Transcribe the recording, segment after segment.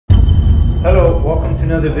Hello, welcome to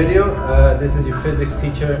another video. This is your physics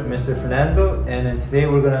teacher, Mr. Fernando, and today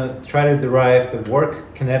we're going to try to derive the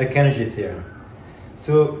work kinetic energy theorem.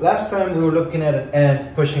 So last time we were looking at an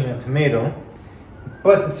ant pushing a tomato,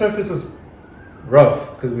 but the surface was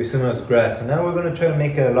rough because we assumed it was grass. So now we're going to try to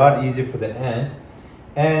make it a lot easier for the ant,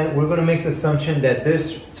 and we're going to make the assumption that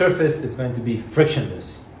this surface is going to be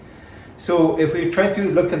frictionless. So if we try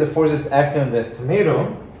to look at the forces acting on the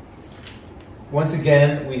tomato, once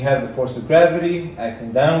again, we have the force of gravity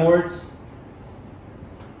acting downwards,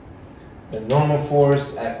 the normal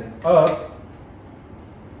force acting up,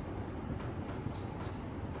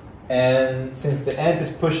 and since the ant is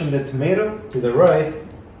pushing the tomato to the right,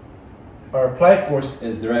 our applied force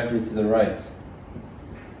is directly to the right.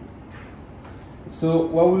 So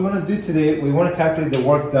what we want to do today, we want to calculate the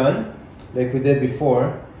work done, like we did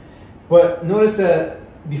before, but notice that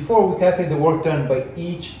before we calculate the work done by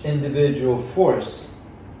each individual force.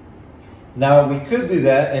 Now we could do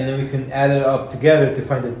that and then we can add it up together to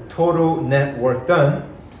find the total net work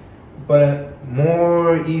done, but a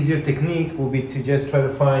more easier technique will be to just try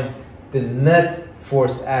to find the net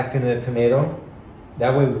force acting on the tomato.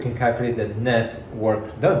 That way we can calculate the net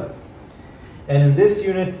work done. And in this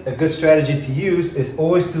unit, a good strategy to use is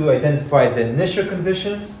always to identify the initial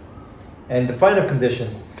conditions and the final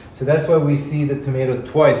conditions. So that's why we see the tomato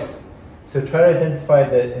twice. So try to identify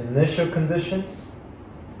the initial conditions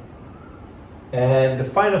and the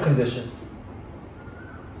final conditions.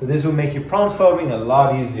 So this will make your problem solving a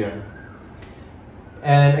lot easier.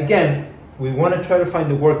 And again, we want to try to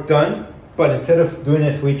find the work done, but instead of doing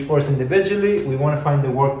it for each force individually, we want to find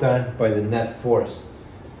the work done by the net force.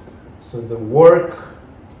 So the work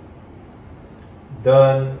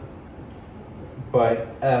done by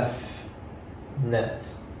F net.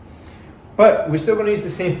 But we're still going to use the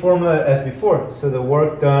same formula as before. So the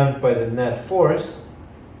work done by the net force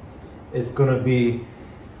is going to be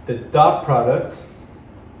the dot product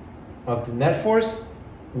of the net force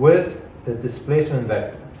with the displacement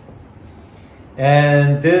vector.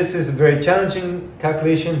 And this is a very challenging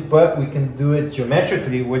calculation, but we can do it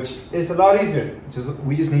geometrically, which is a lot easier.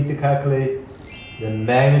 We just need to calculate the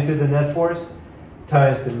magnitude of the net force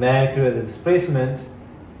times the magnitude of the displacement,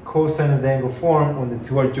 cosine of the angle formed when the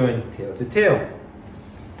two are joined tail to tail.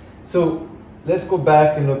 So let's go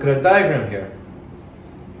back and look at a diagram here.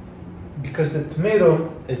 Because the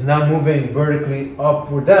tomato is not moving vertically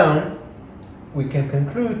up or down, we can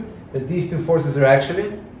conclude that these two forces are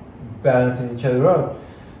actually balancing each other out.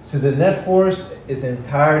 So the net force is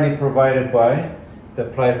entirely provided by the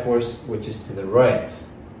applied force, which is to the right.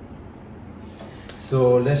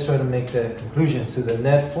 So let's try to make the conclusion. So the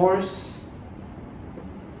net force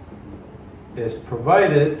is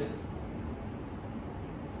provided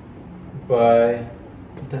by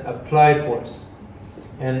the applied force.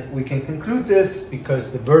 And we can conclude this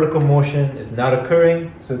because the vertical motion is not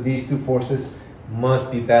occurring, so these two forces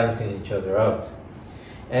must be balancing each other out.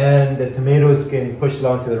 And the tomato is getting pushed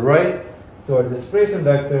along to the right, so our displacement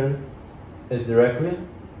vector is directly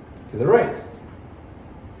to the right.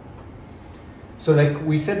 So like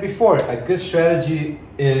we said before, a good strategy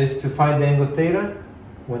is to find the angle theta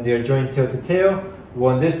when they are joined tail to tail.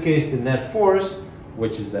 Well, in this case, the net force,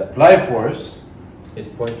 which is the applied force, is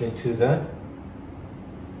pointing to the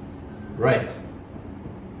right.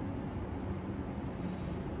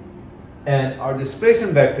 And our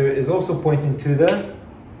displacement vector is also pointing to the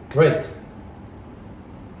right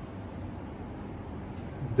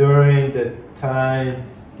during the time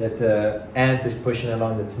that the ant is pushing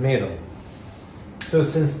along the tomato. So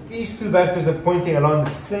since these two vectors are pointing along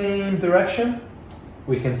the same direction,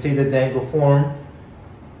 we can say that the angle formed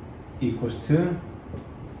equals to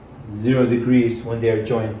 0 degrees when they are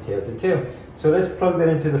joined tail to tail. So let's plug that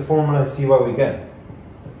into the formula and see what we get.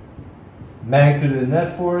 Magnitude of the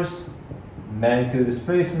net force, magnitude of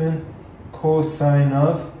displacement, cosine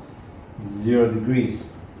of 0 degrees.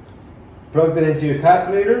 Plug that into your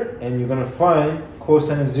calculator and you're going to find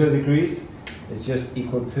cosine of 0 degrees is just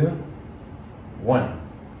equal to 1.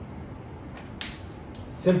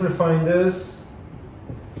 Simplifying this,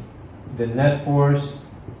 the net force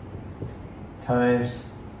times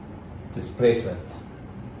displacement.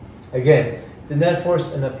 Again, the net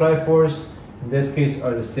force and applied force in this case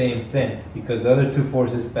are the same thing because the other two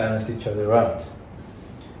forces balance each other out.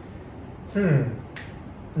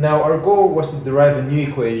 Now our goal was to derive a new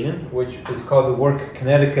equation, which is called the work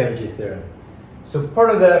kinetic energy theorem. So part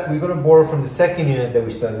of that we're going to borrow from the second unit that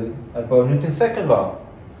we studied about Newton's second law.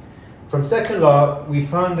 From second law, we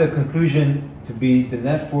found the conclusion to be the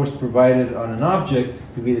net force provided on an object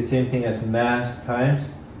to be the same thing as mass times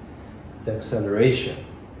the acceleration.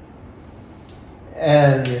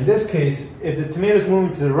 And in this case, if the tomato is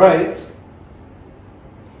moving to the right,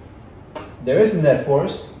 there is a net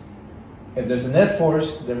force. If there's a net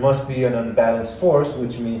force, there must be an unbalanced force,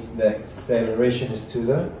 which means the acceleration is to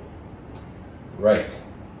the right.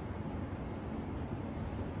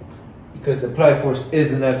 Because the applied force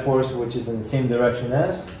is the net force, which is in the same direction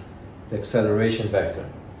as the acceleration vector.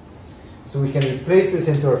 So we can replace this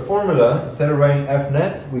into our formula. Instead of writing F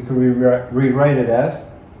net, we could rewrite it as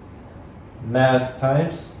mass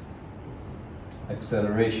times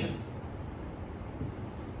acceleration.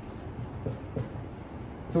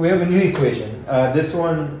 So we have a new equation. This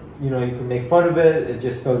one, you can make fun of it. It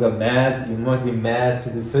just spells out mad. You must be mad to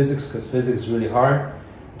do physics because physics is really hard.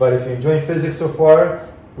 But if you're enjoying physics so far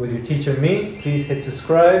with your teacher and me, please hit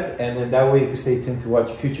subscribe, and then that way you can stay tuned to watch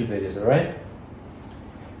future videos, all right?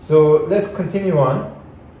 So let's continue on.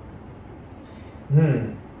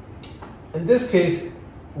 In this case,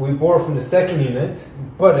 we borrow from the second unit,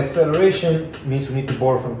 but acceleration means we need to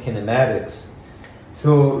borrow from kinematics.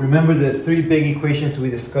 So remember the three big equations we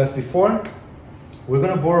discussed before? We're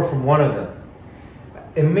going to borrow from one of them.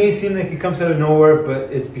 It may seem like it comes out of nowhere,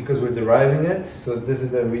 but it's because we're deriving it. So this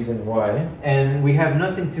is the reason why. And we have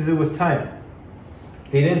nothing to do with time.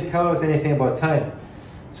 They didn't tell us anything about time.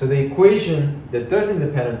 So the equation that doesn't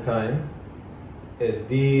depend on time is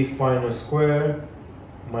v final square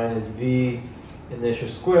minus v initial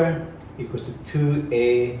square equals to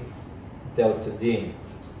 2a delta d.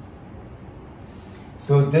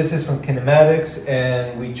 So this is from kinematics,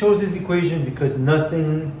 and we chose this equation because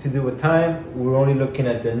nothing to do with time. We're only looking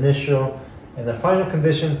at the initial and the final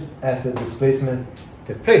conditions as the displacement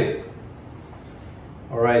took place.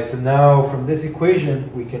 All right, so now from this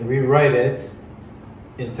equation, we can rewrite it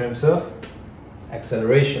in terms of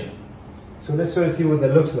acceleration. So let's sort of see what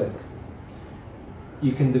that looks like.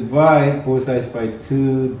 You can divide both sides by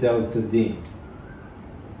 2 delta d.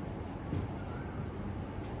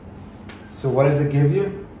 So what does it give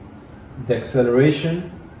you? The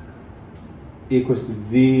acceleration equals to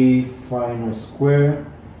v final square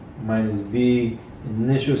minus v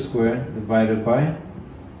initial square divided by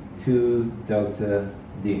 2 delta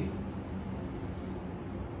d.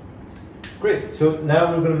 Great, so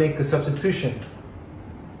now we're going to make a substitution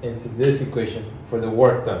into this equation for the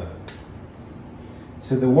work done.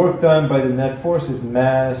 So the work done by the net force is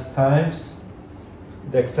mass times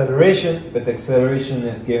the acceleration, but the acceleration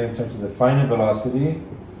is given in terms of the final velocity,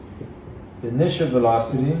 the initial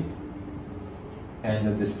velocity, and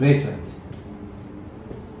the displacement.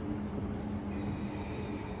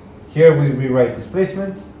 Here we rewrite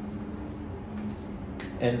displacement,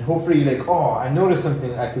 and hopefully you're like, oh, I noticed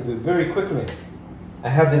something I could do very quickly. I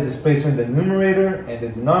have the displacement in the numerator and the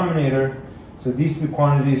denominator, so these two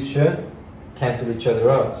quantities should cancel each other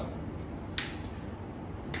out.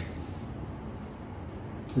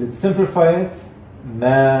 Let's simplify it.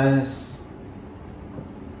 Mass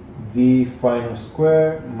v final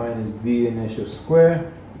square minus v initial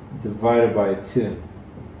square divided by 2.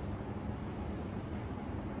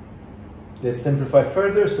 Let's simplify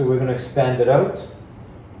further, so we're going to expand it out.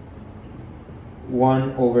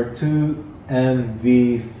 1 over 2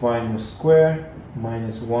 mv final square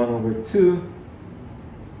minus 1 over 2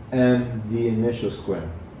 mv initial square.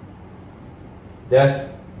 That's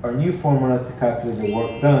our new formula to calculate the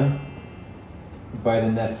work done by the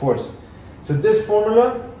net force. So this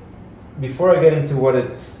formula, before I get into what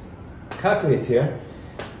it calculates here,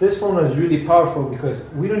 this formula is really powerful because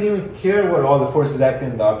we don't even care what all the forces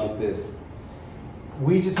acting on the object is.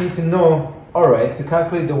 We just need to know, alright, to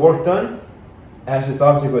calculate the work done as this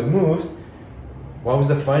object was moved, what was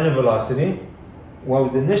the final velocity, what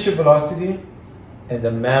was the initial velocity, and the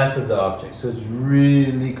mass of the object. So it's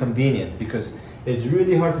really convenient because it's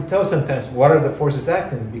really hard to tell sometimes what are the forces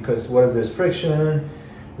acting, because what if there's friction,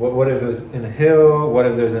 what if there's in a hill, what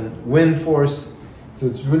if there's a wind force. So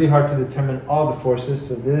it's really hard to determine all the forces.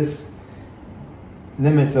 So this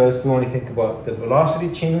limits us to only think about the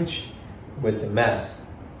velocity change with the mass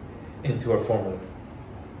into our formula.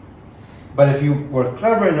 But if you were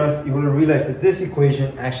clever enough, you will realize that this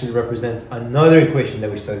equation actually represents another equation that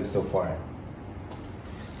we studied so far.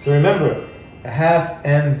 So remember, a half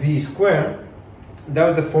mv squared, that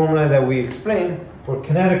was the formula that we explained for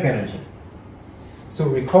kinetic energy. So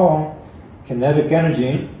recall, kinetic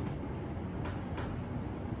energy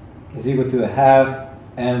is equal to a half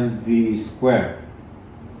mv squared.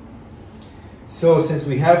 So since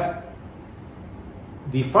we have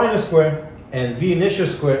v final square and v initial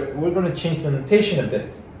square, we're going to change the notation a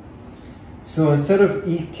bit. So instead of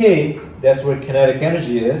Ek, that's where kinetic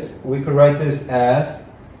energy is, we could write this as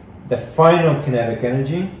the final kinetic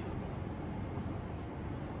energy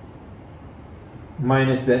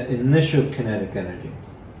minus the initial kinetic energy.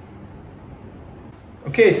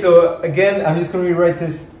 Okay, so again, I'm just going to rewrite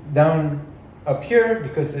this down up here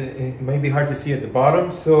because it may be hard to see at the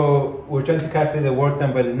bottom. So we're trying to calculate the work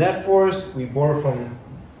done by the net force. We borrow from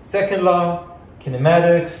second law,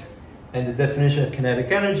 kinematics, and the definition of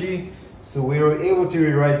kinetic energy. So we were able to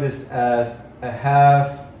rewrite this as a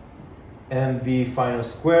half mv final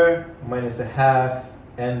square minus a half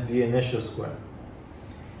mv initial square.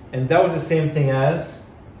 And that was the same thing as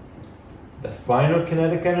the final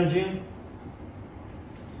kinetic energy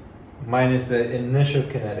minus the initial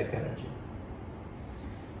kinetic energy.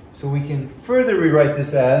 So we can further rewrite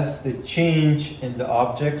this as the change in the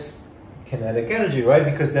object's kinetic energy, right?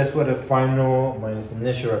 Because that's what a final minus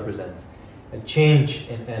initial represents. A change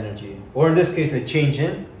in energy, or in this case, a change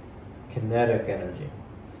in kinetic energy.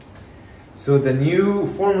 So the new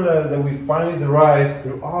formula that we finally derived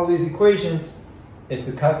through all these equations is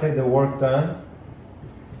to calculate the work done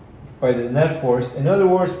by the net force. In other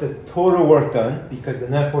words, the total work done, because the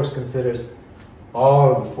net force considers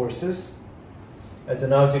all of the forces. As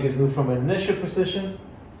an object is moved from an initial position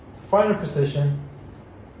to final position,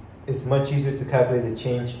 it's much easier to calculate the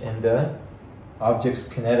change in the object's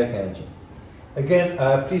kinetic energy. Again,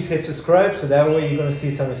 please hit subscribe, so that way you're going to see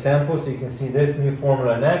some examples, so you can see this new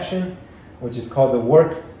formula in action, which is called the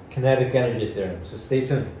work kinetic energy theorem. So stay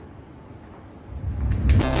tuned.